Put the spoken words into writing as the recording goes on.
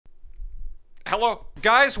Hello?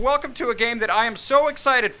 Guys, welcome to a game that I am so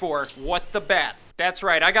excited for. What the bat? That's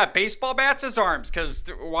right, I got baseball bats as arms, because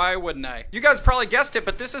why wouldn't I? You guys probably guessed it,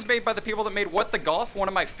 but this is made by the people that made What the Golf, one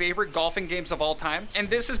of my favorite golfing games of all time. And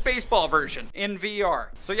this is baseball version in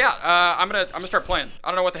VR. So yeah, I'm gonna start playing. I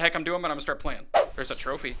don't know what the heck I'm doing, but I'm gonna start playing. There's a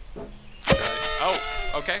trophy. Oh,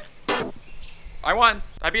 okay. I won.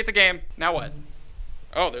 I beat the game. Now what?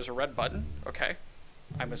 Oh, there's a red button. Okay.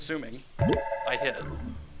 I'm assuming I hit it.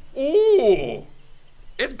 Ooh!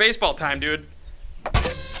 It's baseball time, dude.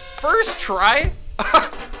 First try?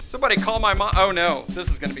 Somebody call my mom. Oh no,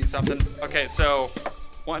 this is gonna be something. Okay, so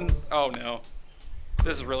one. Oh no.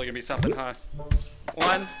 This is really gonna be something, huh?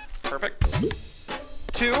 One. Perfect.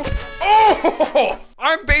 Two. Oh!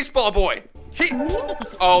 I'm baseball boy.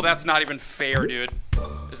 Oh, that's not even fair, dude.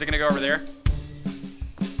 Is it gonna go over there?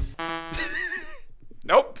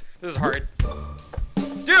 Nope. This is hard.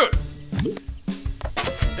 Dude!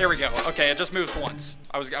 There we go. Okay, it just moves once.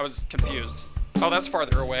 I was confused. Oh, that's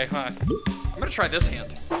farther away, huh? I'm gonna try this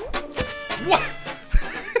hand. What?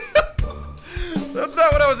 That's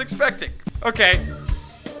not what I was expecting. Okay.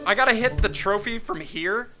 I gotta hit the trophy from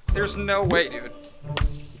here? There's no way, dude.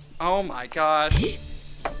 Oh my gosh.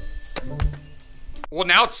 Well,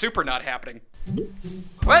 now it's super not happening.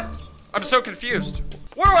 What? I'm so confused.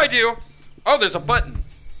 What do I do? Oh, there's a button.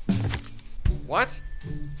 What?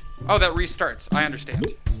 Oh, that restarts. I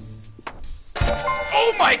understand.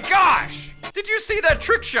 Oh my gosh! Did you see that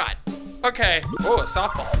trick shot? Okay. Oh, a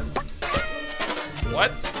softball.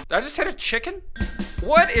 What? Did I just hit a chicken?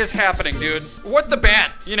 What is happening, dude? What the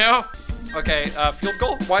bat, you know? Okay, field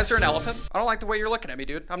goal? Why is there an elephant? I don't like the way you're looking at me,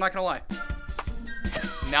 dude. I'm not gonna lie.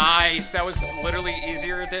 Nice. That was literally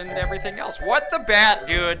easier than everything else. What the bat,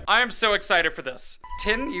 dude? I am so excited for this.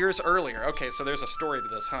 10 years earlier. Okay, so there's a story to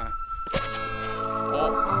this, huh?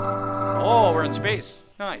 Oh. Oh, we're in space.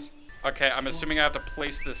 Nice. Okay, I'm assuming I have to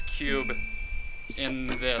place this cube in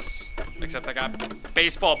this. Except I got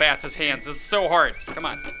baseball bats as hands. This is so hard. Come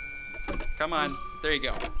on. Come on. There you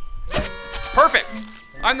go. Perfect!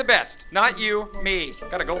 I'm the best. Not you, me.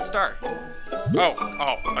 Got a gold star.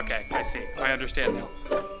 Oh, okay. I see. I understand now.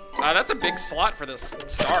 That's a big slot for this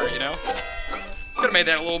star, you know? Could've made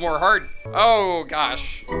that a little more hard. Oh,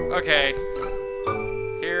 gosh. Okay.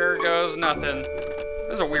 Here goes nothing.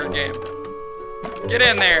 This is a weird game. Get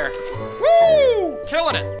in there. Woo!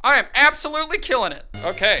 Killing it. I am absolutely killing it.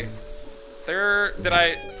 Okay. Did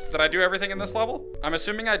I do everything in this level? I'm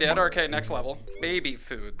assuming I did. Okay, next level. Baby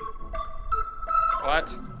food.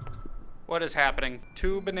 What? What is happening?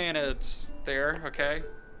 2 bananas there, okay.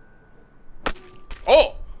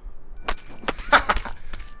 Oh!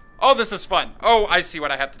 Oh, this is fun. Oh, I see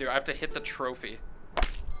what I have to do. I have to hit the trophy.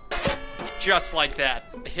 Just like that.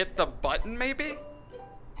 Hit the button, maybe?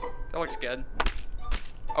 That looks good.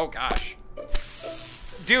 Oh, gosh.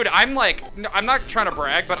 Dude, I'm not trying to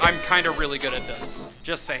brag, but I'm kind of really good at this.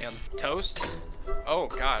 Just saying. Toast? Oh,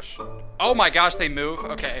 gosh. Oh my gosh, they move.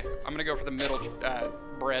 Okay, I'm gonna go for the middle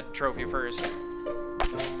bread trophy first.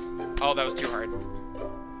 Oh, that was too hard.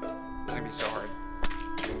 This is gonna be so hard.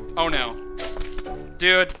 Oh no.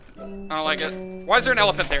 Dude, I don't like it. Why is there an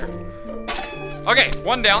elephant there? Okay,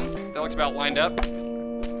 1 down. That looks about lined up.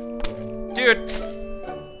 Dude.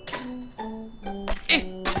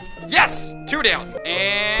 Yes! 2 down.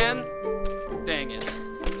 And dang it.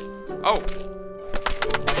 Oh.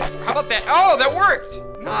 How about that? Oh, that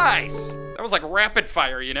worked! Nice! That was like rapid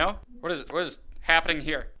fire, you know? What is happening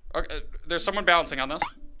here? Okay, there's someone bouncing on this.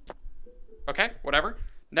 Okay, whatever.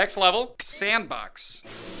 Next level, sandbox.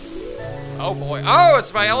 Oh boy. Oh,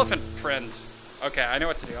 it's my elephant friend. Okay, I know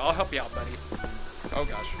what to do. I'll help you out, buddy. Oh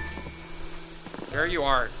gosh. There you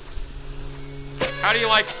are. How do you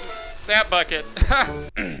like that bucket?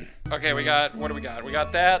 Okay, what do we got? We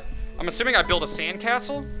got that. I'm assuming I built a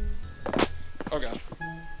sandcastle. Oh gosh.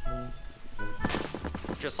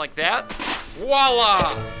 Just like that.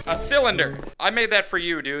 Voila! A cylinder. I made that for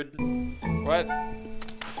you, dude. What?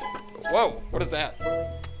 Whoa, what is that?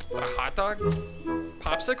 Is that a hot dog?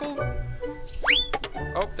 Popsicle?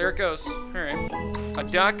 Oh, there it goes. All right. A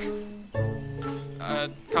duck.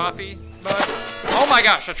 Coffee mug. Oh my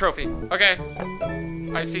gosh, a trophy. Okay.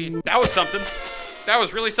 I see. That was something. That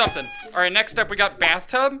was really something. All right, next up we got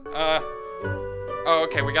bathtub. Oh,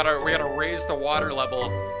 okay, we gotta raise the water level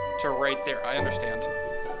to right there. I understand.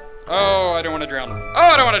 Oh, I don't want to drown. Oh,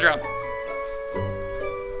 I don't want to drown.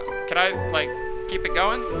 Can I, like, keep it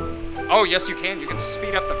going? Oh, yes, you can. You can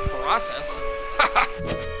speed up the process.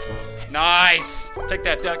 Nice. Take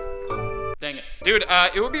that, duck. Dang it. Dude,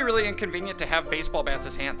 it would be really inconvenient to have baseball bats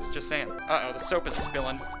as hands. Just saying. Uh-oh, the soap is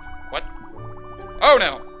spilling. What? Oh,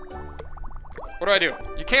 no. What do I do?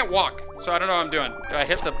 You can't walk, so I don't know what I'm doing. Do I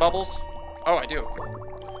hit the bubbles? Oh, I do.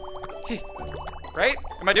 Right?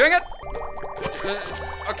 Am I doing it?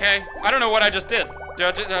 Okay. I don't know what I just did.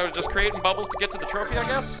 I was just creating bubbles to get to the trophy, I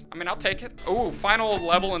guess? I mean, I'll take it. Ooh, final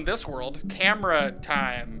level in this world. Camera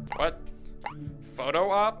time. What? Photo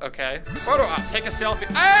op? Okay. Photo op. Take a selfie.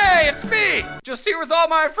 Hey, it's me! Just here with all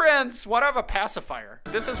my friends. What of a pacifier?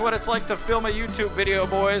 This is what it's like to film a YouTube video,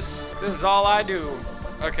 boys. This is all I do.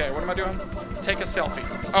 Okay, what am I doing? Take a selfie.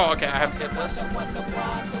 Oh, okay, I have to hit this.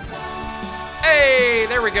 Hey,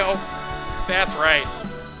 there we go. That's right.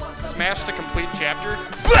 Smash to complete chapter.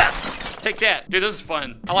 Blah! Take that. Dude, this is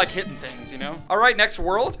fun. I like hitting things, you know? All right, next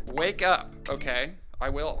world. Wake up. Okay, I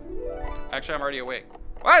will. Actually, I'm already awake.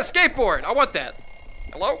 Ah, a skateboard. I want that.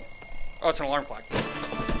 Hello? Oh, it's an alarm clock.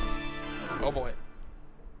 Oh, boy.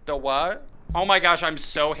 The what? Oh, my gosh, I'm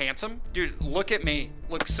so handsome. Dude, look at me.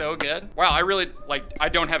 Look so good. Wow, I really, like, I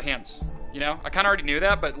don't have hands. You know? I kind of already knew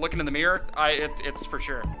that, but looking in the mirror, it's for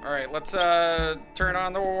sure. All right, let's turn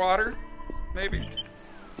on the water, maybe.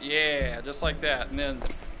 Yeah, just like that. And then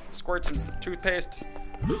squirt some toothpaste.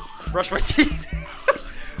 Brush my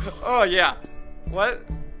teeth. Oh, yeah. What?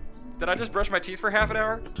 Did I just brush my teeth for half an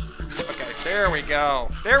hour? Okay, there we go.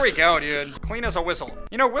 There we go, dude. Clean as a whistle.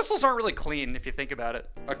 You know, whistles aren't really clean if you think about it.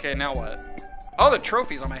 Okay, now what? Oh, the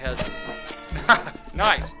trophy's on my head.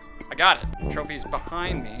 Nice. I got it. Trophy's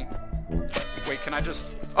behind me. Wait, can I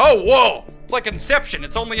just... Oh, whoa! It's like Inception.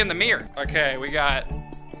 It's only in the mirror. Okay, we got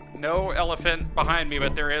no elephant behind me,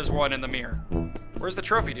 but there is one in the mirror. Where's the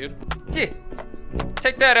trophy, dude? Yeah.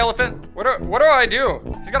 Take that, elephant. What do I do?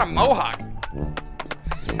 He's got a mohawk.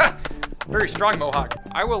 Very strong mohawk.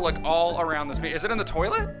 I will look all around this. Is it in the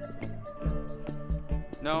toilet?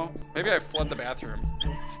 No. Maybe I flood the bathroom.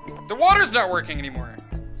 The water's not working anymore.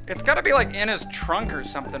 It's gotta be like in his trunk or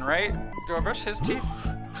something, right? Do I brush his teeth?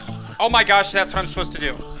 Oh my gosh, that's what I'm supposed to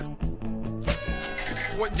do.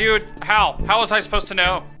 What, dude, how? How was I supposed to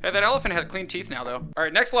know? Hey, that elephant has clean teeth now, though. All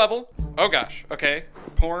right, next level. Oh gosh, okay.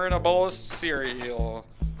 Pouring a bowl of cereal.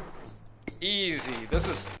 Easy. This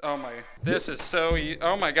is, oh my, this is so easy.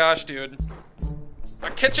 Oh my gosh, dude. A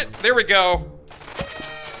kitchen, there we go.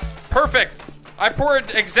 Perfect. I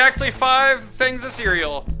poured exactly 5 things of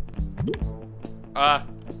cereal.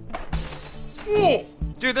 Ooh!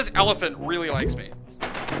 Dude, this elephant really likes me.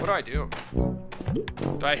 What do I do?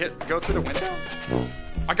 Do I go through the window?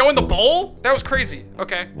 I go in the bowl? That was crazy.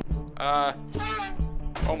 Okay.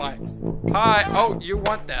 Oh my. Hi. Oh, you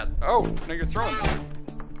want that. Oh, no, you're throwing this.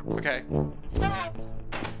 Okay.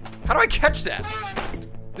 How do I catch that?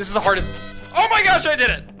 This is the hardest. Oh my gosh, I did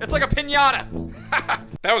it! It's like a piñata.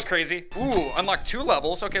 That was crazy. Ooh, unlock 2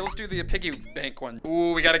 levels. Okay, let's do the piggy bank one.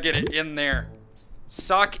 Ooh, we gotta get it in there.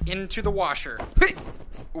 Sock into the washer.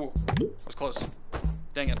 Ooh, that was close.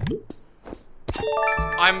 Dang it.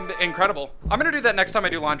 I'm incredible. I'm gonna do that next time I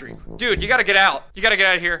do laundry. Dude, you gotta get out. You gotta get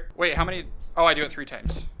out of here. Wait, how many? Oh, I do it 3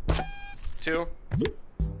 times. 2.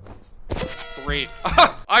 3.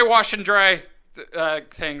 I wash and dry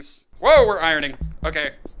things. Whoa, we're ironing.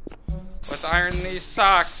 Okay. Let's iron these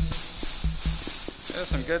socks. There's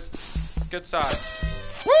some good socks.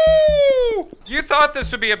 Woo! You thought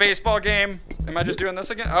this would be a baseball game. Am I just doing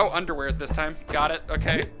this again? Oh, underwear this time. Got it.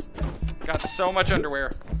 Okay. Got so much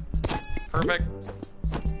underwear. Perfect.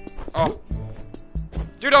 Oh.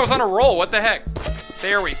 Dude, I was on a roll. What the heck?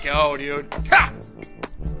 There we go, dude. Ha!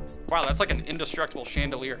 Wow, that's like an indestructible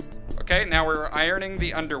chandelier. Okay, now we're ironing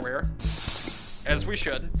the underwear. As we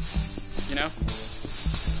should. You know?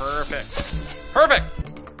 Perfect. Perfect!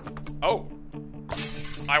 Oh.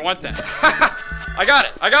 I want that. I got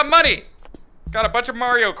it. I got money. Got a bunch of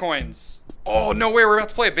Mario coins. Oh, no way. We're about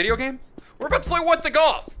to play a video game? We're about to play What the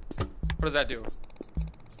Golf? What does that do?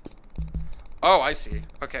 Oh, I see.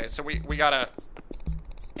 Okay, so we gotta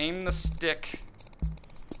aim the stick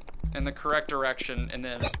in the correct direction, and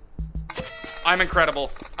then... I'm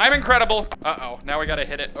incredible. I'm incredible. Uh-oh. Now we gotta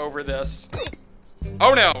hit it over this.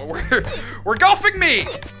 Oh, no. We're golfing me!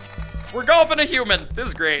 We're golfing a human. This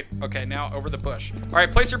is great. Okay, now over the bush. All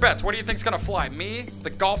right, place your bets. What do you think's gonna fly? Me, the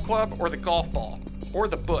golf club, or the golf ball? Or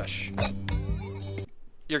the bush?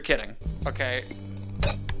 You're kidding. Okay.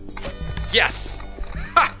 Yes!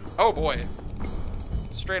 Ha! Oh boy.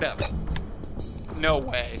 Straight up. No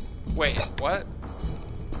way. Wait, what?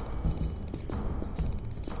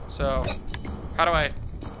 So, how do I...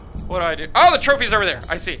 What do I do? Oh, the trophy's over there.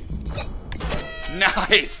 I see.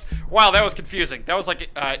 Nice! Wow, that was confusing. That was like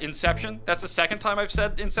Inception. That's the second time I've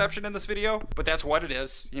said Inception in this video, but that's what it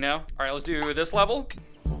is, you know? All right, let's do this level.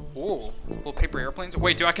 Ooh, little paper airplanes.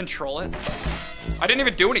 Wait, do I control it? I didn't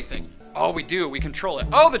even do anything. Oh, we do. We control it.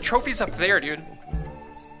 Oh, the trophy's up there, dude.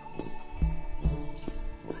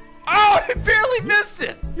 He missed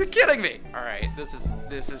it. You're kidding me. All right, this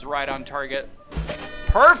is right on target.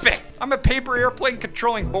 Perfect. I'm a paper airplane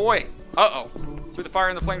controlling boy. Uh-oh. Through the fire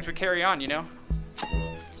and the flames we carry on, you know?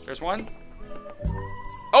 There's one.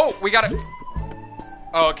 Oh, we got it.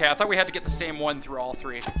 Oh, okay, I thought we had to get the same one through all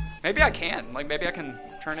three. Maybe I can. Like, maybe I can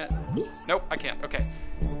turn it. Nope, I can't. Okay.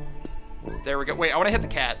 There we go. Wait, I want to hit the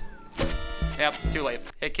cat. Yep, too late.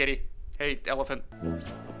 Hey, kitty. Hey, elephant.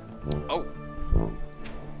 Oh.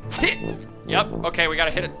 Hit! Yep, okay, we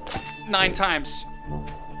gotta hit it 9 times.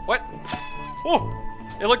 What? Oh!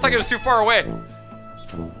 It looked like it was too far away.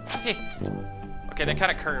 Hey. Okay, they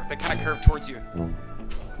kind of curve. They kind of curve towards you.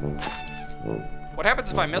 What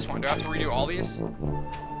happens if I miss one? Do I have to redo all these?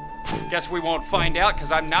 Guess we won't find out,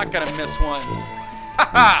 because I'm not gonna miss one.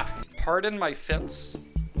 Haha! Pardon my fence.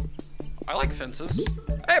 I like fences.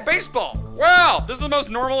 Hey, baseball! Wow, this is the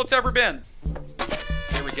most normal it's ever been.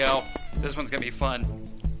 Here we go. This one's gonna be fun.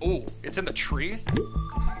 Ooh, it's in the tree?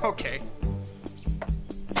 Okay.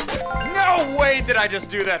 No way did I just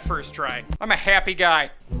do that first try. I'm a happy guy.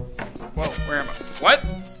 Whoa, where am I? What?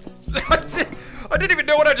 I didn't even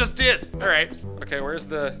know what I just did. All right. Okay, where's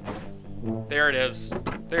the... There it is.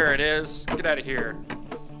 There it is. Get out of here.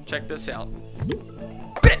 Check this out.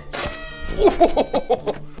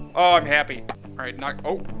 Oh, I'm happy. All right, knock...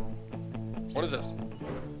 Oh. What is this?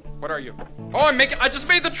 What are you? Oh, I just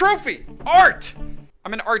made the trophy! Art!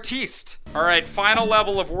 I'm an artiste. All right, final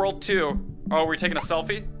level of World 2. Oh, we're taking a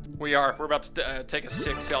selfie? We are. We're about to take a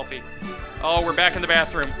sick selfie. Oh, we're back in the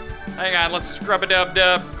bathroom. Hang on, let's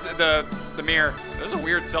scrub-a-dub-dub the mirror. This is a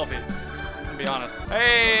weird selfie, to be honest.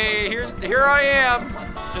 Hey, here I am,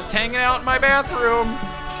 just hanging out in my bathroom.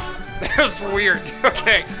 That was weird.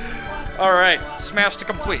 Okay. All right, smash to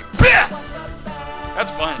complete. That's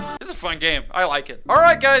fun. This is a fun game. I like it. All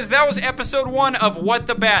right, guys, that was episode 1 of What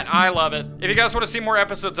the Bat. I love it. If you guys want to see more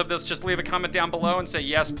episodes of this, just leave a comment down below and say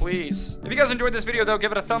yes, please. If you guys enjoyed this video, though,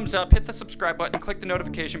 give it a thumbs up, hit the subscribe button, click the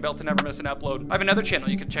notification bell to never miss an upload. I have another channel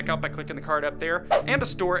you can check out by clicking the card up there, and a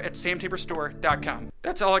store at samtaborstore.com.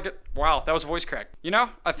 That's all I get. Wow, that was a voice crack. You know,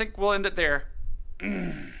 I think we'll end it there.